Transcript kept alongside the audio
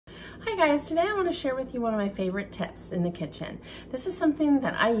Hi guys, today I want to share with you one of my favorite tips in the kitchen. This is something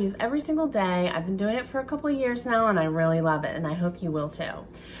that I use every single day. I've been doing it for a couple of years now and I really love it, and I hope you will too.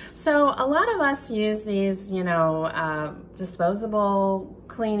 So a lot of us use these, disposable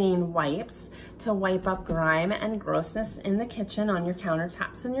cleaning wipes to wipe up grime and grossness in the kitchen on your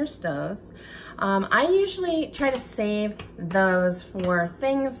countertops and your stoves. I usually try to save those for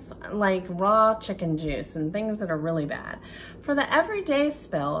things like raw chicken juice and things that are really bad. For the everyday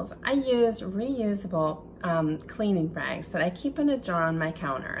spills, I use reusable cleaning rags that I keep in a jar on my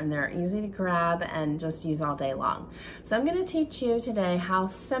counter, and they're easy to grab and just use all day long. So I'm going to teach you today how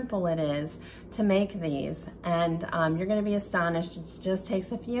simple it is to make these, and you're going to be astonished. It just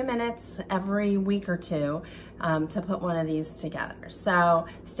takes a few minutes every week or two to put one of these together. So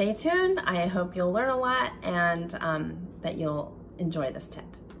stay tuned. I hope you'll learn a lot and that you'll enjoy this tip.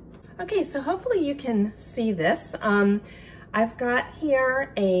 Okay, so hopefully you can see this. I've got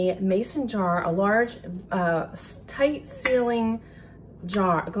here a mason jar, a large, tight sealing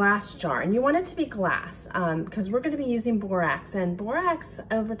jar, glass jar, and you want it to be glass because we're going to be using borax, and borax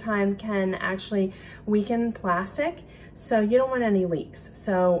over time can actually weaken plastic, so you don't want any leaks.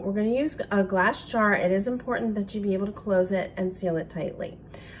 So we're going to use a glass jar. It is important that you be able to close it and seal it tightly.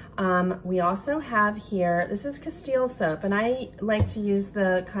 We also have here, this is Castile soap, and I like to use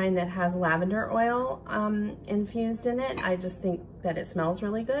the kind that has lavender oil infused in it. I just think that it smells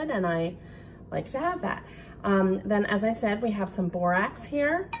really good, and I like to have that. Then, as I said, we have some borax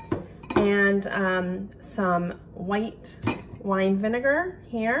here, and some white wine vinegar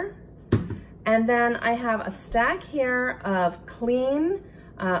here. And then I have a stack here of clean,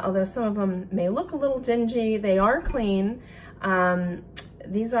 although some of them may look a little dingy, they are clean.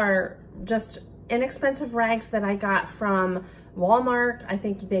 These are just inexpensive rags that I got from Walmart. I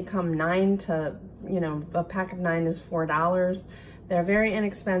think they come a pack of 9 is $4. They're very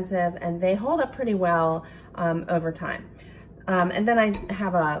inexpensive and they hold up pretty well over time. And then I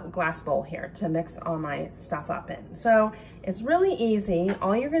have a glass bowl here to mix all my stuff up in. So it's really easy.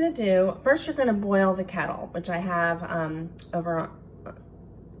 All you're gonna do, first you're gonna boil the kettle, which I have over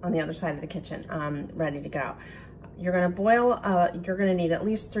on the other side of the kitchen, ready to go. You're gonna boil, you're gonna need at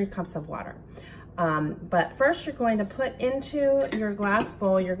least 3 cups of water. But first you're going to put into your glass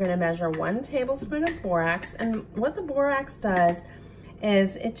bowl, you're gonna measure 1 tablespoon of borax. And what the borax does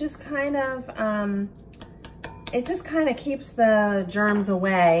is it just kind of keeps the germs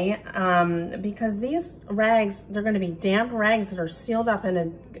away, because these rags, they're gonna be damp rags that are sealed up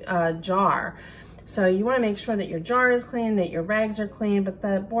in a jar. So you wanna make sure that your jar is clean, that your rags are clean, but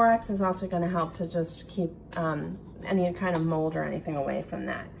the borax is also gonna help to just keep any kind of mold or anything away from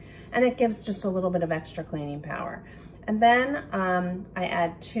that. And it gives just a little bit of extra cleaning power. And then I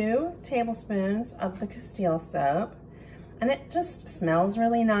add 2 tablespoons of the Castile soap, and it just smells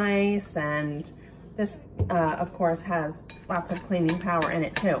really nice, and this, of course, has lots of cleaning power in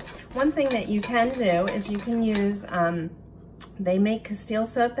it too. One thing that you can do is you can use, they make Castile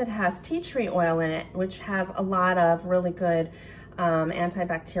soap that has tea tree oil in it, which has a lot of really good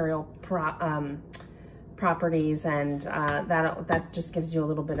antibacterial properties, and that just gives you a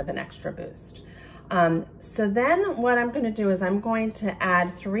little bit of an extra boost. So then what I'm going to do is I'm going to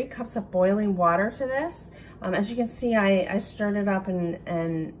add 3 cups of boiling water to this. As you can see, I stirred it up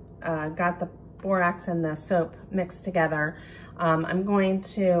and got the borax and the soap mixed together. I'm going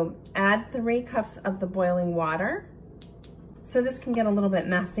to add 3 cups of the boiling water. So this can get a little bit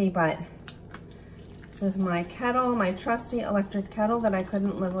messy, but this is my kettle, my trusty electric kettle that I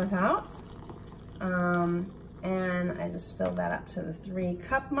couldn't live without. And I just filled that up to the 3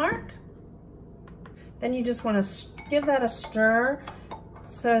 cup mark. Then you just want to give that a stir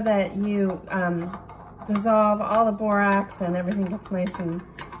so that you dissolve all the borax and everything gets nice and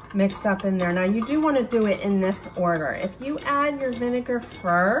mixed up in there. Now you do want to do it in this order. If you add your vinegar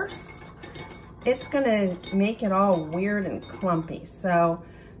first, it's going to make it all weird and clumpy. So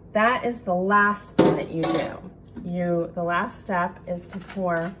that is the last thing that you do. The last step is to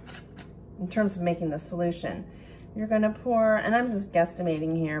pour, in terms of making the solution, you're gonna pour, and I'm just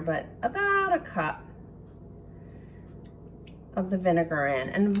guesstimating here, but about a cup of the vinegar in.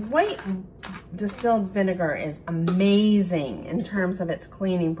 And white distilled vinegar is amazing in terms of its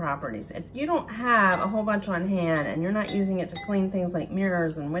cleaning properties. If you don't have a whole bunch on hand and you're not using it to clean things like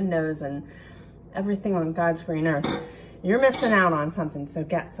mirrors and windows and everything on God's green earth, you're missing out on something, so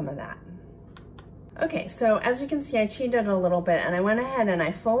get some of that. Okay, so as you can see, I cheated a little bit, and I went ahead and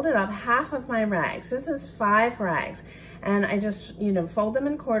I folded up half of my rags. This is 5 rags, and I just, fold them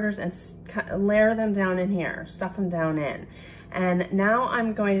in quarters and layer them down in here, stuff them down in. And now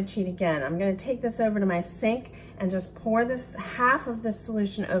I'm going to cheat again. I'm going to take this over to my sink and just pour this half of this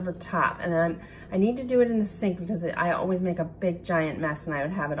solution over top. And I need to do it in the sink because I always make a big giant mess and I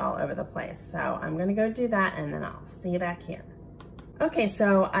would have it all over the place. So I'm going to go do that and then I'll see you back here. Okay,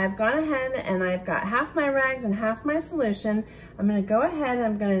 so I've gone ahead and I've got half my rags and half my solution. I'm going to go ahead and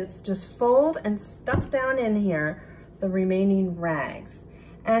I'm going to just fold and stuff down in here the remaining rags.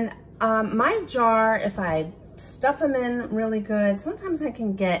 And my jar, if I stuff them in really good, sometimes I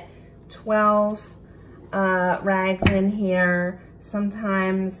can get 12 rags in here.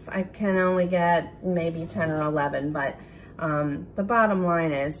 Sometimes I can only get maybe 10 or 11, but the bottom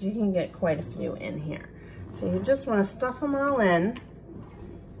line is you can get quite a few in here. So you just want to stuff them all in,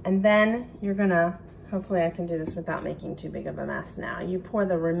 and then you're gonna, hopefully I can do this without making too big of a mess now. You pour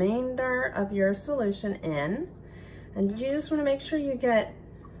the remainder of your solution in, and you just want to make sure you get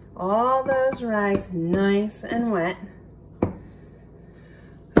all those rags nice and wet.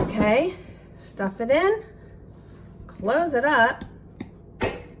 Okay, stuff it in, close it up,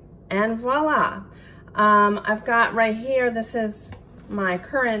 and voila. I've got right here, this is my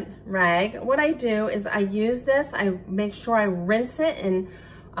current rag. What I do is I use this, I make sure I rinse it in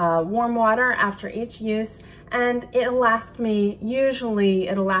warm water after each use, and it'll last me, usually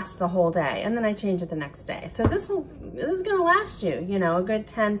it'll last the whole day, and then I change it the next day. So this is gonna last you, you know, a good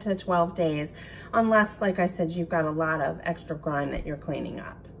 10 to 12 days, unless, like I said, you've got a lot of extra grime that you're cleaning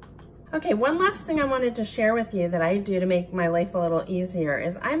up. Okay, one last thing I wanted to share with you that I do to make my life a little easier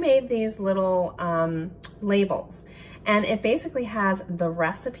is I made these little labels, and it basically has the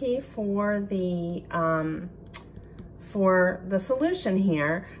recipe for the solution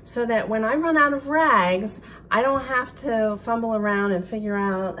here, so that when I run out of rags, I don't have to fumble around and figure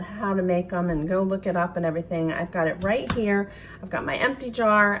out how to make them and go look it up and everything. I've got it right here. I've got my empty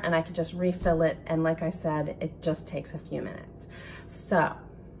jar and I can just refill it. And like I said, it just takes a few minutes. So,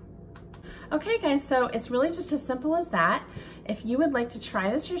 okay guys, so it's really just as simple as that. If you would like to try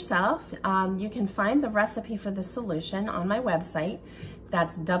this yourself, you can find the recipe for the solution on my website.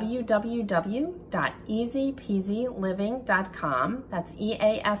 That's www.easypeasyliving.com. That's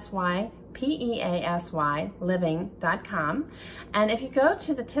EASYPEASY living.com. And if you go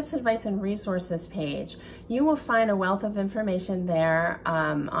to the tips, advice, and resources page, you will find a wealth of information there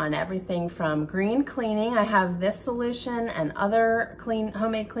on everything from green cleaning. I have this solution and other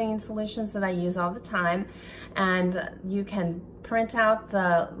homemade cleaning solutions that I use all the time. And you can print out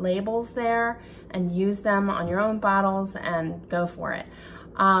the labels there and use them on your own bottles and go for it.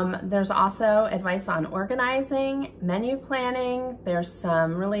 There's also advice on organizing, menu planning. There's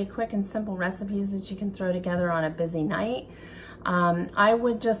some really quick and simple recipes that you can throw together on a busy night. I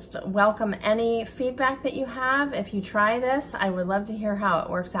would just welcome any feedback that you have. If you try this, I would love to hear how it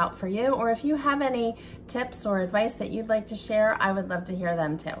works out for you. Or if you have any tips or advice that you'd like to share, I would love to hear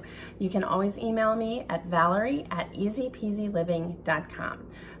them too. You can always email me at valerie@easypeasyliving.com.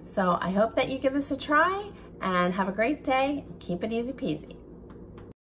 So I hope that you give this a try and have a great day. Keep it easy peasy.